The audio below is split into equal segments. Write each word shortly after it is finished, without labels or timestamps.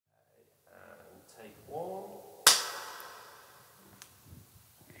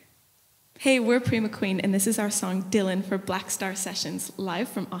Hey, we're Prima Queen, and this is our song Dylan for Blackstar Sessions, live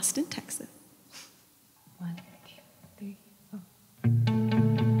from Austin, Texas. 1, 2, 3,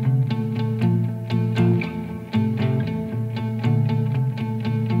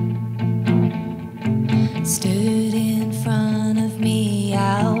 4. Stood in front of me,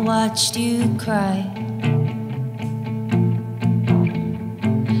 I watched you cry.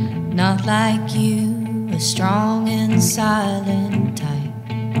 Not like you, a strong and silent type.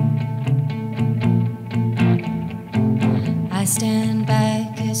 I stand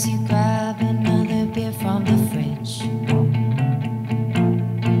back as you grab another beer from the fridge.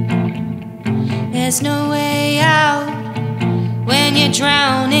 There's no way out when you're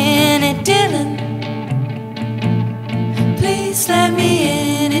drowning at Dylan. Please let me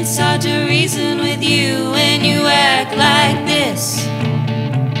in, it's hard to reason with you when you act like this.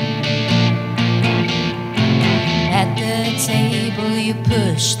 At the table you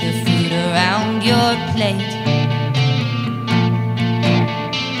push the food around your plate.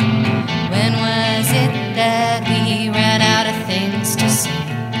 When was it that we ran out of things to say?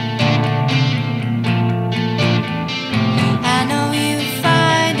 I know you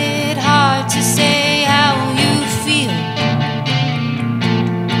find it hard to say how you feel,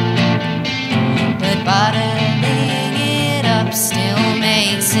 but bottling it up still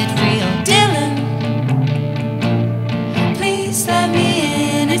makes it real. Dylan, please let me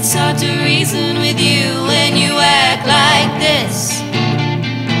in. It's hard to reason with you when you act like this.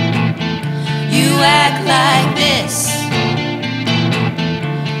 You act like this.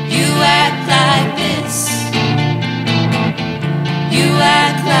 You act like this. You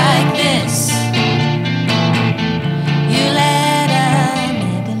act like this. You let a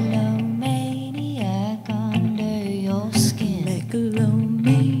megalomaniac under your skin.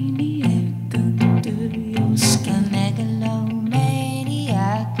 Megalomaniac under your skin. A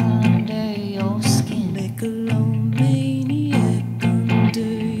megalomaniac under your skin. Megalomaniac under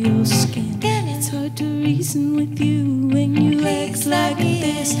your skin. It's hard to reason with you when you act like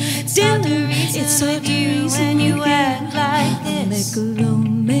this. Dylan, it's hard to reason when you act like this.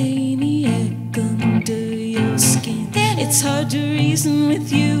 Megalomaniac under your skin. It's hard to reason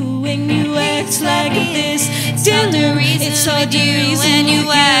with you when you act like this. Dylan, it's hard to reason when you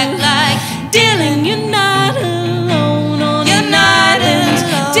act like. Dylan, you're not alone on an island.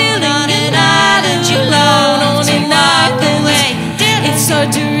 Dylan, you're not alone on an island. It's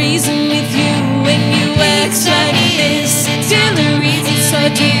hard to reason with you when you act like this. Dylan, it's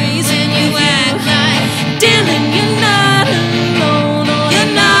hard to reason when you act like. Dylan, you're not alone.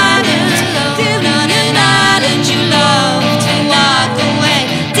 You're not alone. Dylan, you're not, and you love to walk away.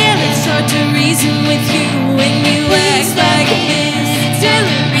 Dylan, it's hard to reason with you when you act like this.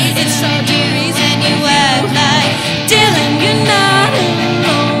 Dylan, it's hard to reason when you act like. Dylan, you're not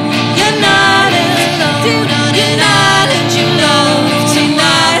alone. You're not alone. Dylan, you're not, and you love to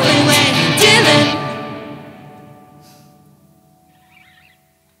walk away. Dylan.